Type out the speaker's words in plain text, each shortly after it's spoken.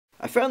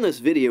found this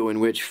video in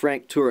which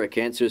Frank Turek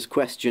answers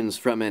questions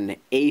from an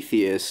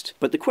atheist,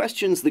 but the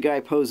questions the guy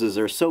poses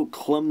are so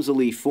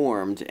clumsily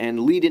formed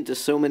and lead into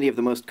so many of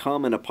the most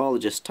common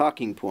apologist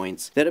talking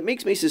points that it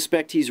makes me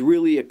suspect he's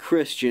really a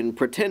Christian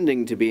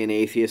pretending to be an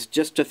atheist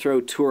just to throw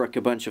Turek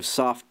a bunch of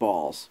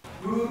softballs.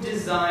 Who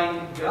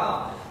designed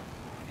God?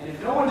 And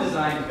if no one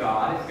designed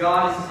God, if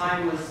God is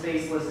timeless,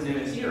 spaceless, and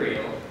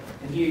immaterial,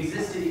 and he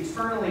existed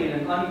eternally in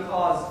an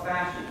uncaused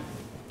fashion,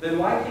 then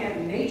why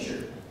can't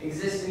nature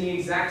exist in the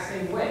exact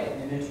same way,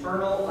 in an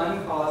eternal,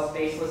 uncaused,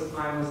 spaceless,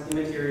 timeless,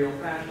 immaterial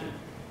fashion?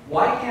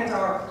 Why can't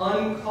our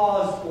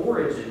uncaused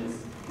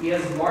origins be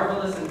as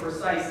marvelous and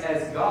precise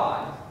as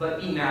God,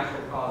 but be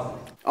natural causes?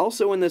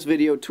 Also in this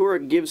video,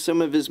 Turek gives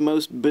some of his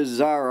most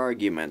bizarre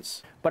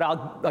arguments. But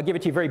I'll give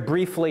it to you very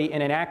briefly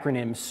in an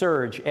acronym,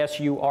 SURGE,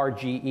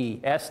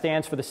 S-U-R-G-E. S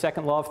stands for the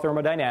second law of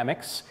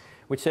thermodynamics,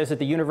 which says that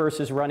the universe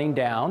is running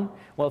down.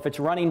 Well, if it's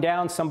running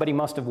down, somebody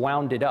must have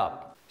wound it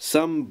up.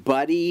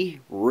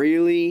 Somebody?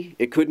 Really?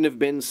 It couldn't have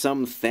been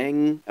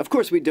something? Of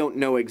course we don't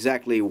know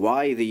exactly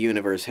why the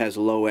universe has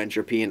low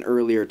entropy in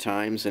earlier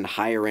times and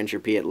higher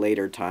entropy at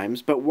later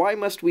times, but why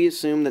must we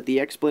assume that the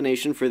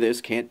explanation for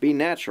this can't be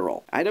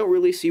natural? I don't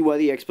really see why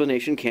the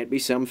explanation can't be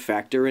some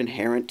factor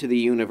inherent to the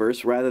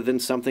universe rather than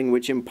something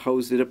which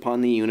imposed it upon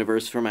the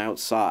universe from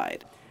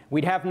outside.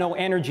 We'd have no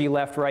energy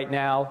left right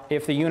now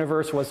if the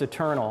universe was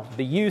eternal.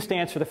 The U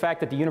stands for the fact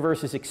that the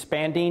universe is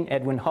expanding.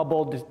 Edwin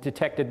Hubble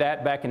detected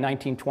that back in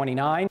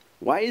 1929.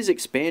 Why is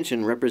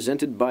expansion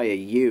represented by a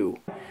U?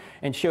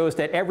 And shows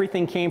that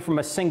everything came from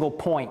a single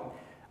point.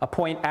 A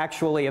point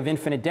actually of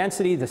infinite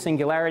density, the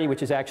singularity,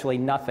 which is actually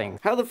nothing.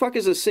 How the fuck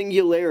is a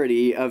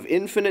singularity of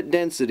infinite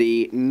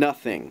density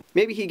nothing?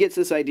 Maybe he gets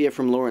this idea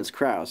from Lawrence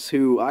Krauss,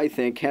 who I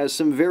think has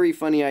some very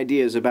funny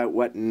ideas about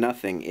what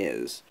nothing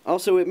is.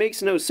 Also, it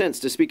makes no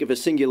sense to speak of a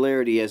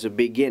singularity as a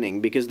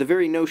beginning, because the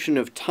very notion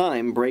of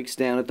time breaks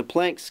down at the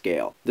Planck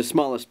scale, the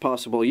smallest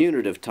possible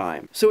unit of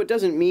time. So it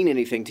doesn't mean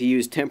anything to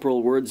use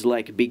temporal words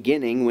like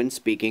beginning when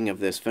speaking of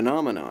this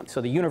phenomenon.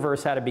 So the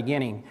universe had a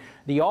beginning.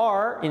 The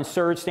R in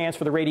SURGE stands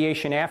for the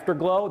radiation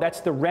afterglow.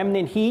 That's the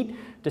remnant heat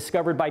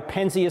discovered by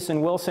Penzias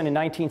and Wilson in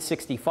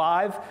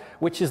 1965,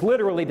 which is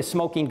literally the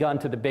smoking gun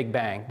to the Big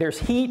Bang. There's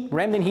heat,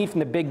 remnant heat from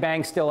the Big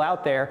Bang still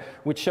out there,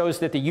 which shows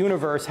that the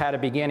universe had a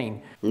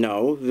beginning.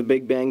 No, the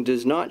Big Bang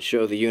does not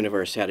show the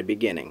universe had a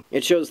beginning.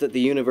 It shows that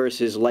the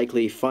universe is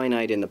likely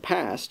finite in the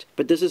past,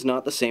 but this is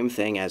not the same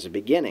thing as a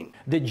beginning.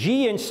 The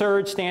G in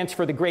SURGE stands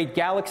for the great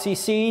galaxy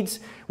seeds,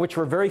 which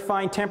were very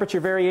fine temperature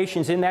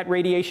variations in that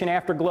radiation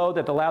afterglow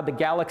that allowed the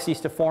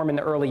galaxies to form in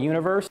the early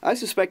universe. I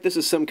suspect this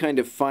is some kind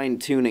of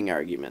fine-tuning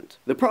argument.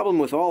 The problem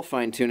with all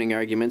fine-tuning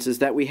arguments is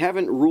that we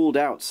haven't ruled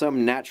out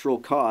some natural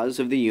cause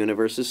of the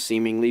universe's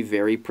seemingly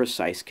very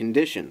precise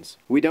conditions.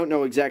 We don't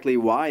know exactly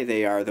why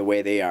they are the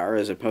way they are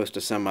as opposed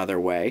to some other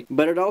way,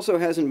 but it also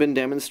hasn't been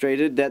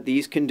demonstrated that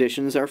these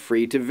conditions are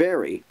free to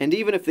vary. And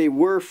even if they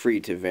were free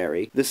to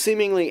vary, the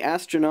seemingly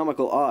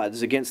astronomical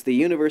odds against the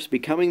universe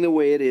becoming the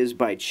way it is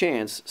by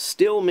chance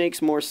still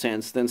makes more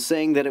sense than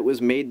saying that it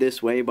was made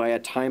this way by a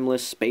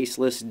timeless,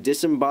 spaceless,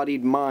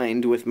 disembodied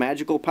mind with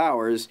magical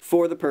powers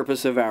for the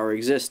purpose of our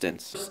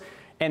existence.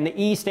 And the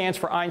E stands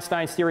for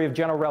Einstein's theory of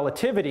general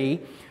relativity,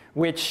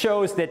 which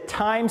shows that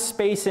time,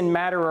 space, and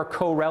matter are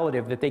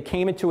correlative, that they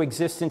came into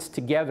existence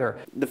together.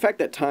 The fact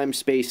that time,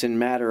 space, and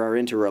matter are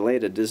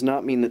interrelated does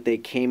not mean that they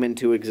came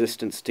into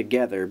existence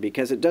together,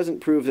 because it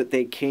doesn't prove that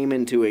they came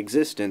into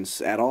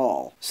existence at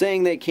all.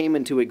 Saying they came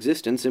into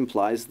existence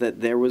implies that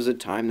there was a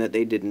time that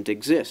they didn't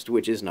exist,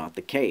 which is not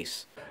the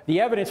case. The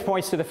evidence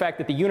points to the fact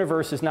that the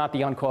universe is not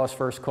the uncaused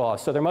first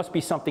cause. So there must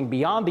be something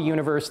beyond the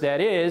universe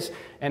that is,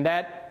 and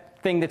that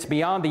thing that's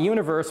beyond the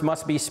universe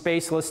must be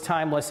spaceless,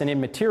 timeless, and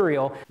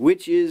immaterial.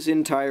 Which is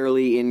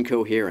entirely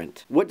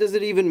incoherent. What does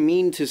it even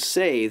mean to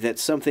say that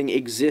something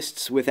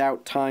exists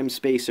without time,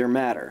 space, or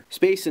matter?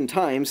 Space and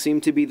time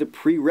seem to be the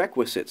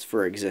prerequisites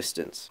for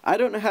existence. I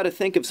don't know how to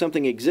think of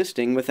something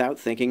existing without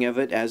thinking of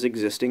it as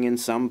existing in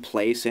some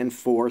place and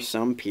for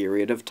some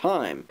period of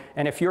time.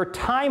 And if you're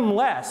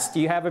timeless, do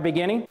you have a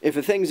beginning? If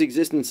a thing's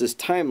existence is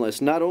timeless,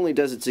 not only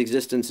does its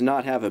existence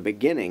not have a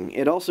beginning,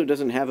 it also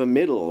doesn't have a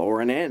middle or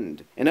an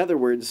end. In other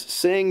words,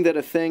 saying that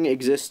a thing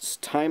exists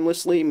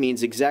timelessly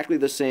means exactly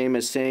the same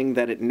as saying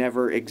that it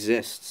never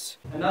exists.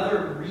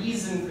 Another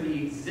reason for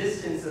the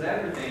existence of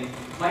everything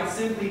might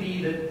simply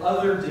be that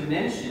other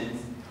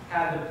dimensions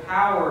have the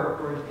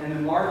power and the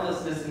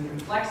marvelousness and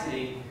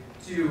complexity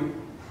to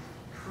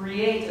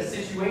create a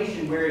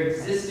situation where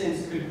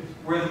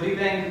where the Big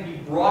Bang could be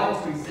brought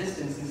into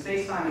existence and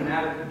space-time and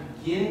matter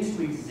could begin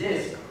to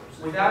exist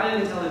without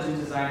an intelligent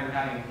designer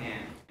having a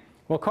hand.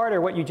 Well,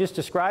 Carter, what you just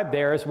described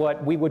there is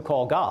what we would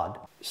call God.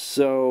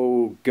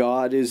 So,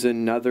 God is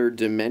another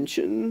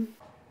dimension?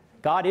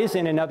 God is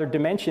in another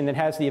dimension that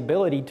has the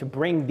ability to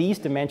bring these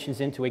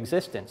dimensions into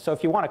existence. So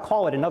if you want to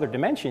call it another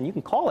dimension, you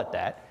can call it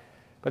that,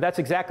 but that's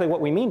exactly what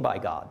we mean by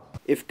God.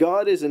 If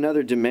God is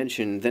another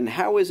dimension, then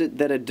how is it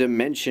that a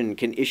dimension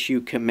can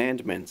issue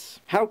commandments?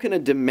 How can a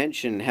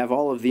dimension have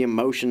all of the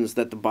emotions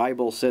that the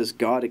Bible says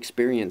God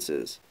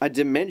experiences? A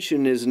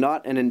dimension is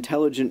not an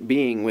intelligent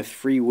being with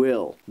free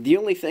will. The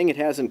only thing it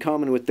has in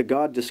common with the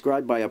God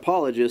described by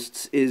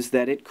apologists is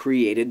that it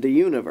created the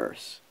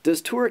universe.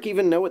 Does Turek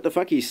even know what the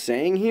fuck he's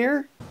saying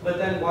here? But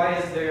then why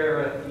is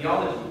there a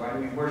theology? Why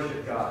do we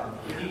worship God?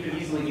 He could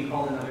easily be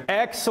called another...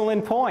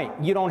 Excellent point.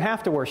 You don't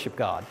have to worship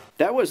God.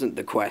 That wasn't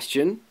the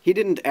question. He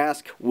didn't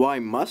ask, why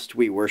must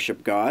we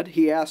worship God?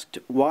 He asked,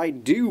 why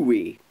do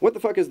we? What the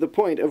fuck is the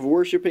point of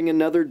worshiping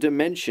another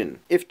dimension?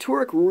 If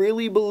Turek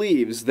really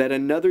believes that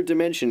another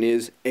dimension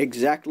is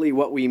exactly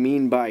what we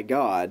mean by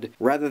God,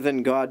 rather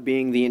than God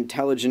being the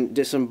intelligent,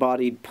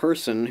 disembodied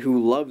person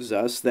who loves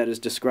us that is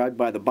described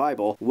by the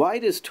Bible, why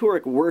does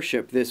Turek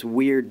worship this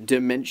weird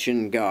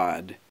dimension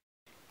God?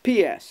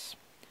 P.S.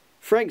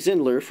 Frank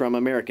Zindler from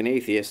American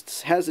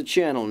Atheists has a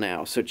channel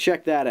now, so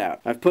check that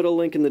out. I've put a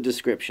link in the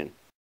description.